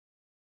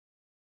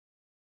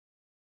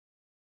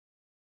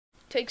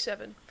Take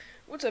 7.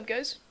 What's up,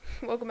 guys?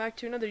 Welcome back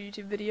to another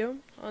YouTube video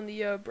on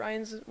the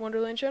Brian's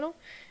Wonderland channel.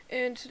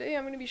 And today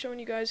I'm going to be showing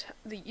you guys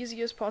the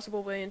easiest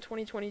possible way in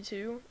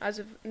 2022, as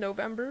of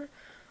November,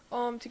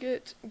 to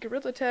get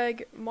Gorilla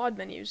Tag mod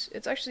menus.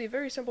 It's actually a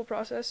very simple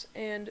process,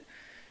 and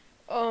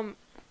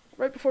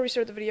right before we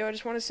start the video, I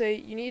just want to say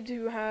you need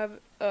to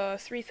have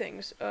 3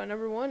 things.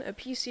 Number 1, a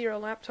PC or a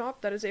laptop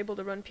that is able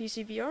to run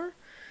PC VR.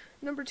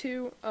 Number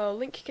 2, a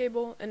link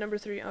cable, and number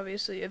 3,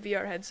 obviously, a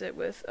VR headset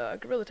with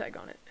Gorilla Tag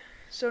on it.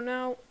 So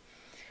now,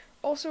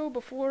 also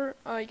before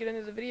I get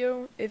into the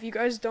video, if you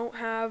guys don't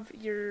have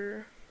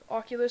your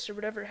Oculus or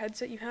whatever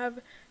headset you have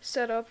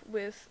set up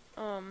with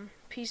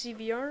PC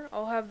VR,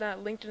 I'll have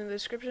that linked in the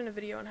description, a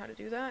video on how to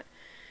do that.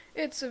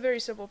 It's a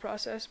very simple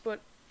process, but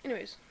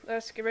anyways,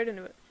 let's get right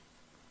into it.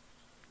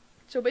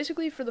 So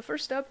basically, for the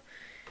first step,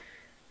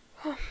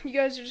 you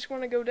guys just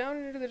want to go down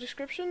into the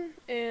description,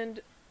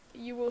 and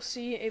you will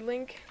see a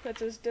link that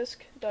says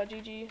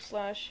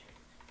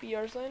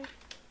disc.gg/VRsland.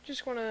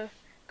 Just want to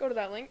go to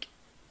that link,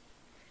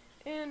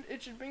 and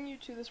it should bring you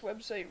to this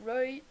website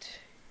right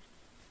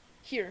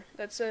here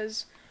that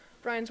says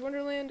Brian's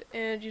Wonderland,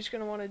 and you're just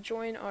going to want to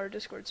join our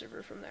Discord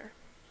server from there.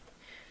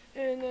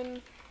 And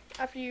then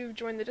after you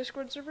join the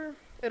Discord server,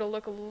 it'll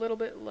look a little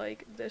bit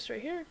like this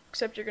right here,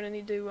 except you're going to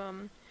need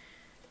to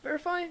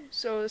verify.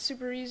 So it's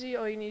super easy.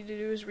 All you need to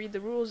do is read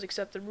the rules,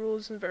 accept the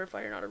rules, and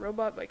verify you're not a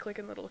robot by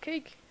clicking the little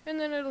cake, and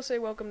then it'll say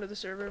welcome to the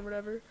server and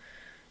whatever.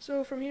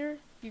 So from here,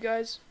 you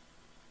guys,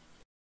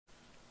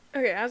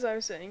 okay, as I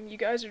was saying, you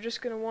guys are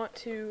just going to want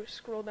to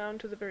scroll down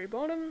to the very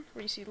bottom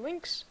where you see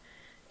links,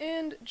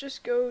 and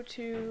just go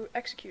to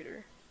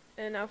Executor.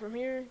 And now from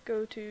here,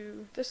 go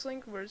to this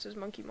link where it says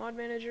Monkey Mod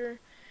Manager,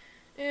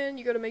 and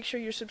you got to make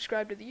sure you're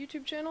subscribed to the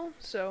YouTube channel.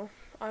 So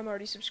I'm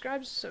already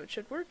subscribed, so it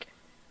should work.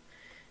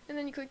 And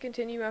then you click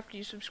continue after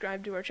you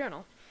subscribe to our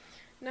channel.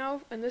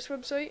 Now, in this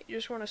website, you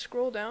just want to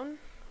scroll down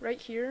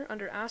right here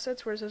under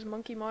assets where it says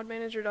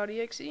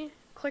monkeymodmanager.exe,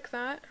 click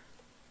that,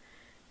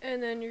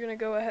 and then you're going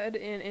to go ahead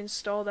and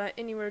install that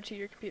anywhere to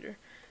your computer.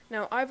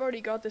 Now, I've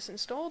already got this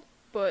installed,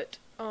 but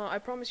I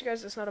promise you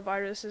guys it's not a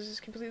virus. This is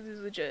completely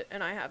legit,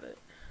 and I have it.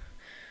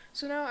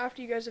 So now,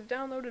 after you guys have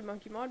downloaded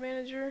Monkey Mod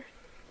Manager,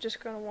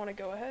 just going to want to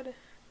go ahead,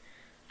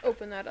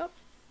 open that up,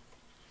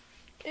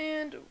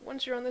 and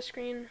once you're on the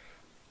screen,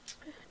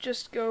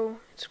 just go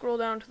scroll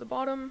down to the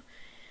bottom,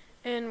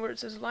 and where it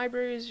says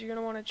libraries, you're going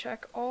to want to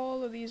check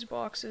all of these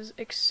boxes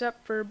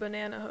except for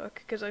Banana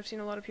Hook, because I've seen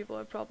a lot of people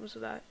have problems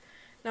with that.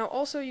 Now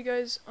also, you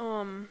guys,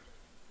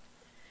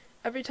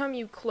 every time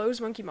you close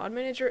Monkey Mod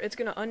Manager, it's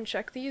going to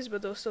uncheck these,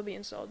 but they'll still be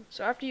installed.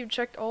 So after you've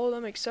checked all of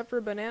them except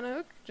for Banana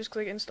Hook, just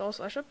click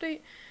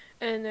install/update,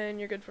 and then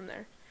you're good from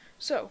there.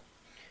 So,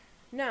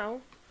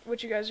 now,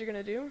 what you guys are going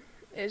to do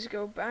is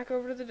go back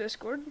over to the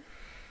Discord,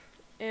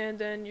 and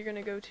then you're going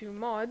to go to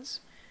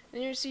mods,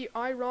 and you see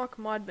iRock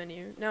mod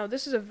menu. Now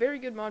this is a very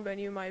good mod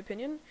menu in my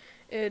opinion.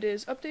 It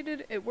is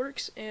updated, it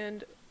works,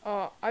 and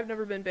I've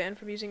never been banned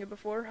from using it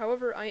before.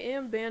 However, I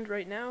am banned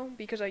right now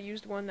because I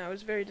used one that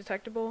was very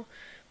detectable,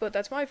 but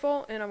that's my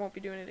fault and I won't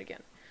be doing it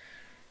again.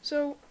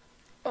 So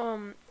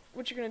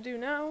what you're going to do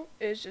now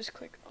is just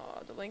click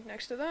the link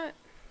next to that,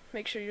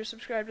 make sure you're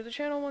subscribed to the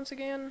channel once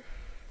again.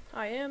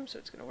 I am, so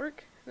it's going to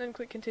work, and then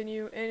click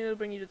continue, and it'll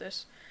bring you to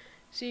this.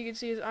 So you can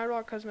see it's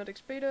iRock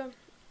Cosmetics Beta.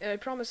 I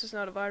promise it's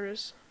not a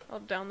virus.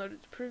 I'll download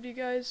it to prove to you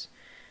guys.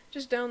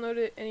 Just download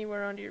it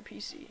anywhere onto your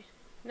PC.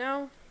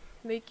 Now,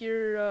 make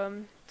your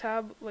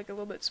tab like a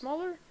little bit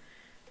smaller,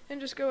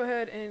 and just go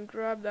ahead and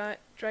grab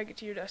that, drag it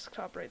to your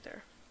desktop right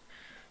there.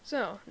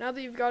 So, now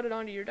that you've got it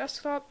onto your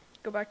desktop,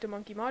 go back to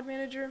Monkey Mod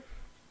Manager,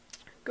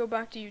 go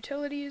back to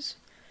Utilities,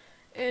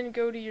 and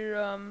go to your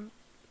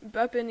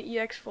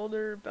BEPIN.ex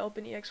folder,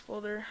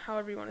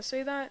 however you want to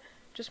say that.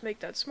 Just make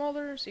that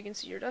smaller so you can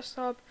see your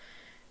desktop,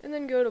 and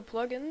then go to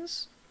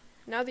plugins.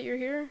 Now that you're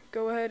here,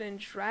 go ahead and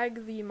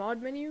drag the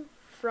mod menu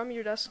from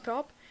your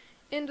desktop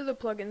into the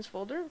plugins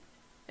folder,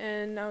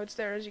 and now it's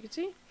there as you can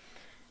see.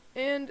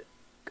 And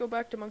go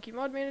back to Monkey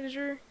Mod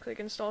Manager, click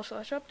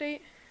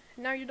install/update.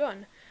 Now you're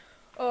done.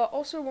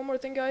 Also, one more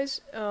thing,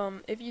 guys,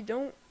 if you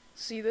don't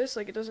see this,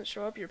 like it doesn't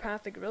show up your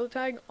path to Gorilla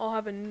Tag, I'll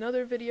have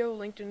another video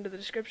linked into the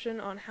description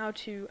on how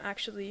to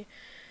actually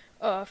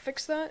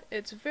fix that.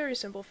 It's a very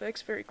simple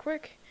fix, very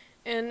quick.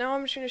 And now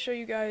I'm just going to show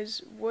you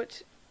guys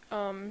what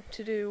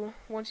to do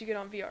once you get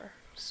on VR.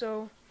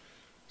 So,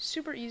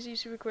 super easy,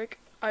 super quick.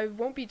 I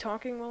won't be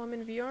talking while I'm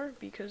in VR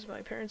because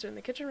my parents are in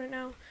the kitchen right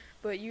now,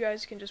 but you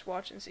guys can just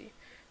watch and see.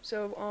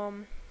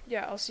 So,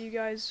 yeah, I'll see you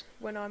guys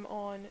when I'm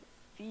on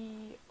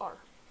VR.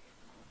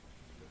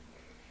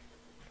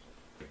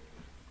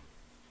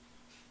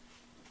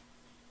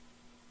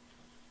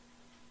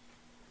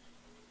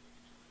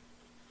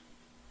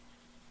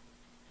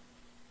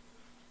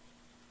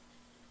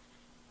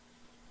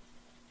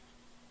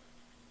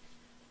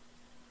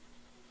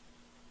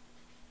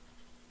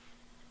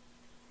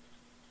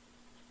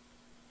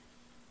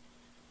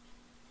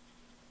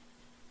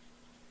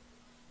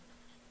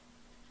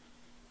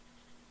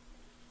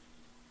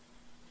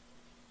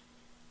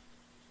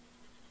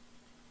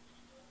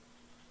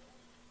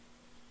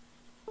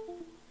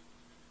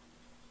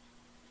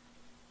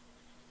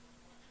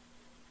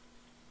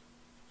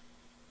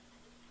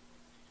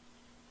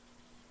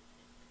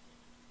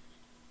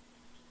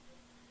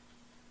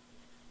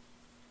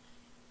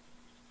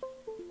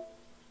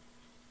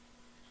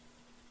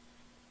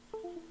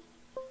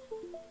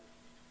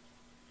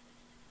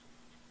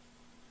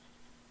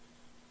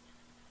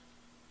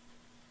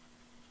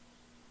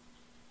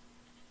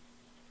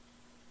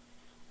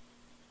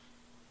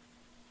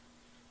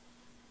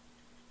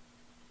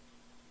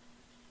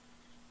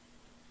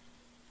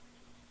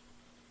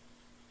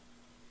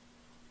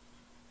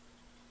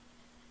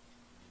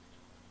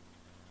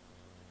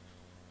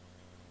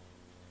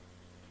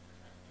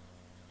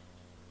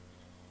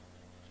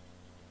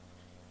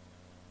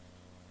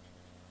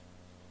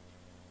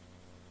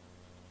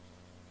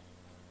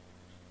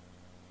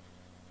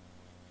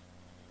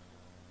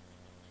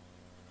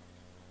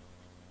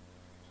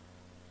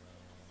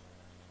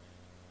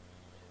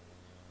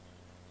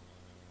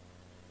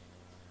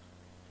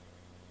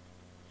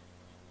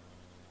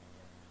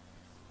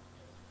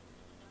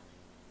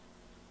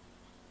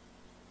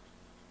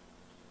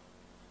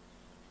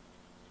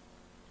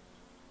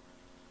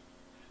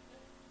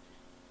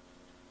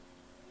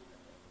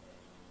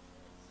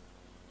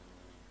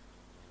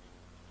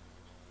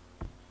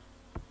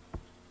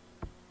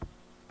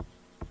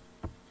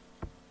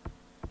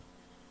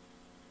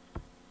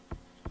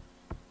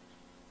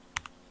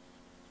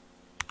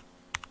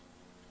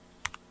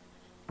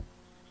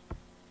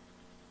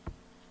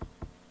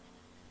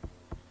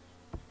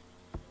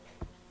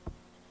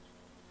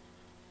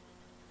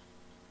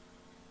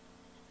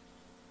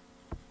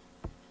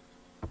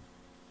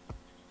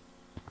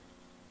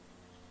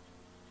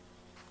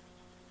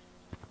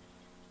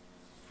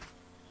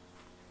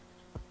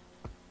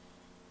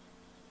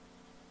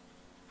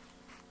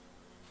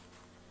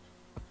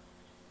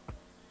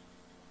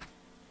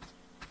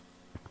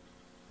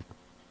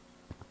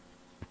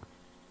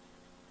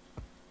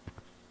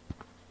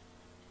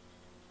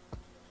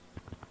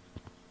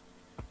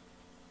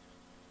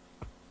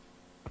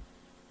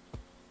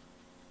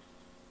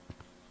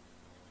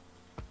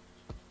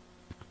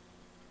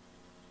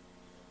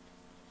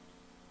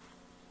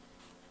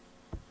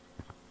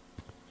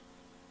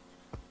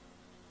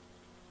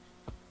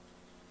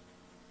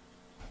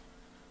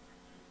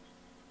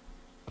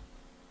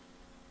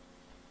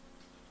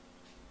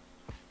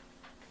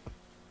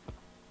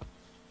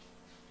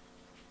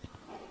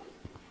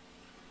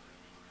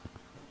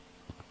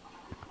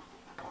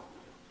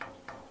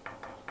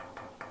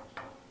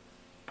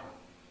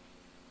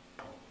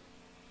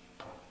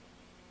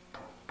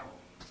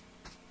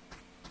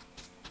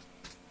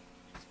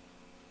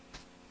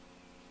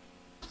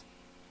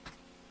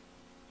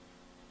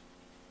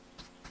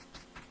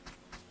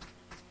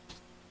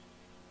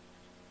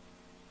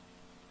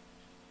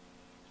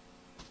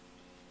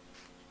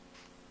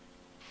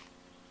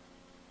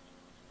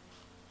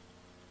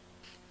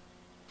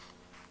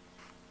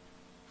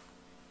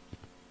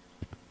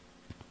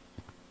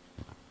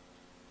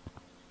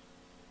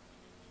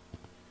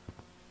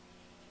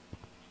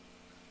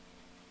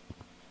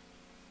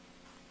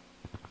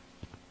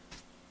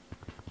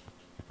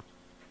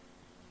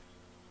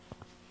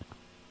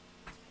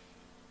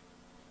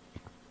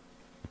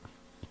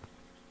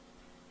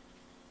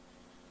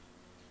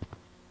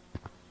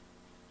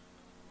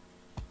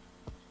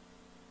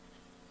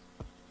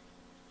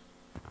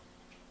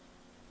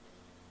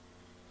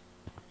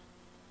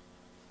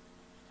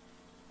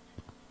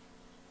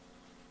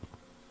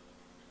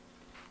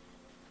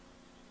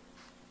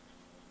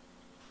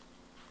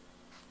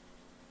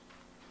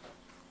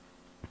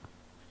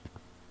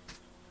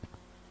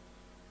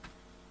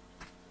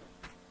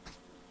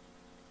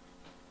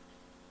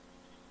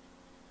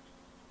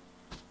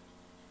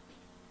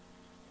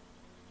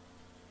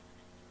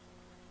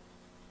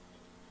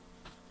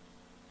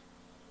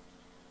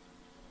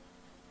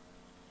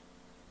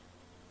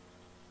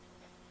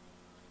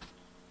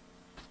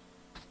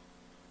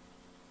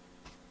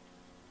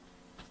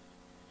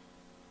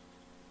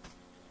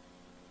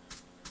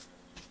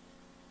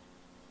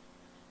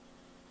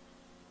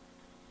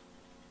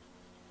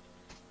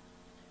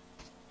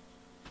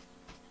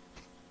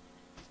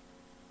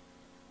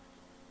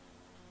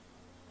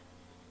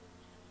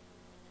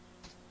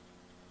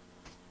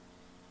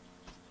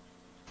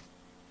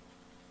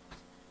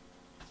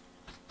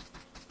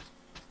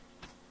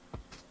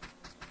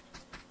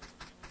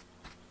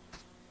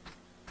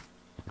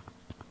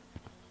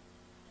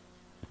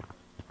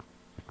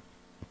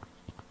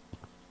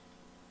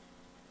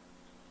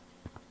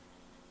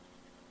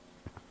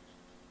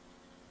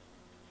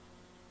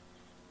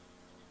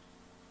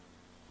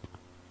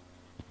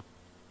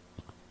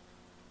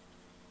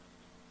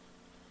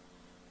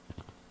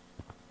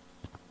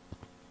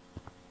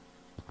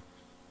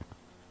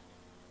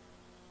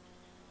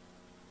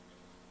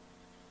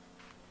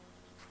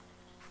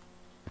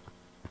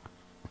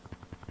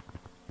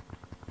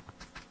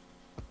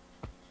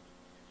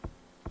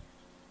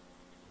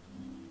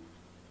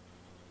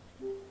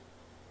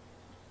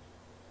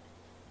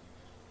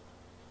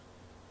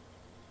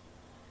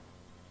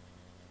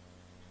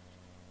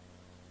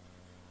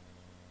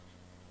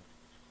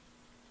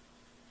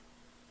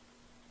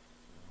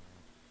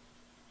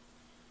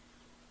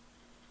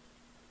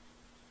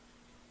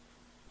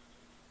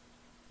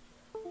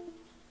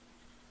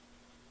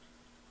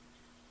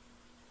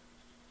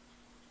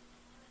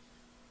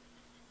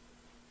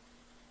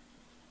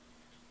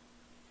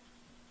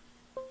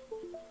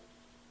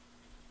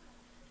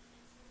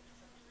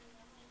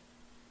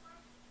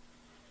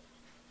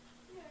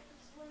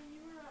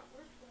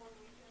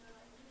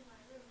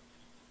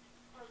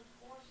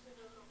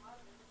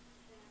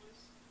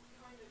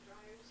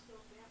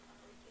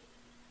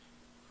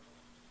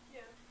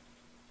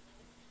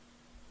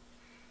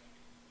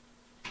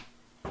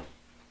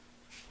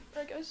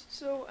 guys,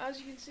 so as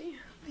you can see,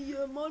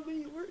 the mod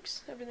menu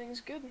works, everything's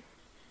good.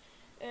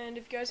 And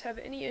if you guys have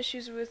any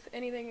issues with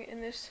anything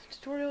in this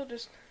tutorial,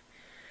 just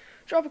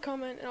drop a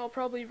comment and I'll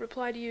probably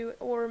reply to you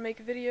or make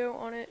a video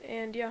on it.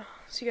 And yeah,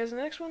 see you guys in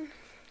the next one.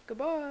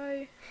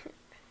 Goodbye.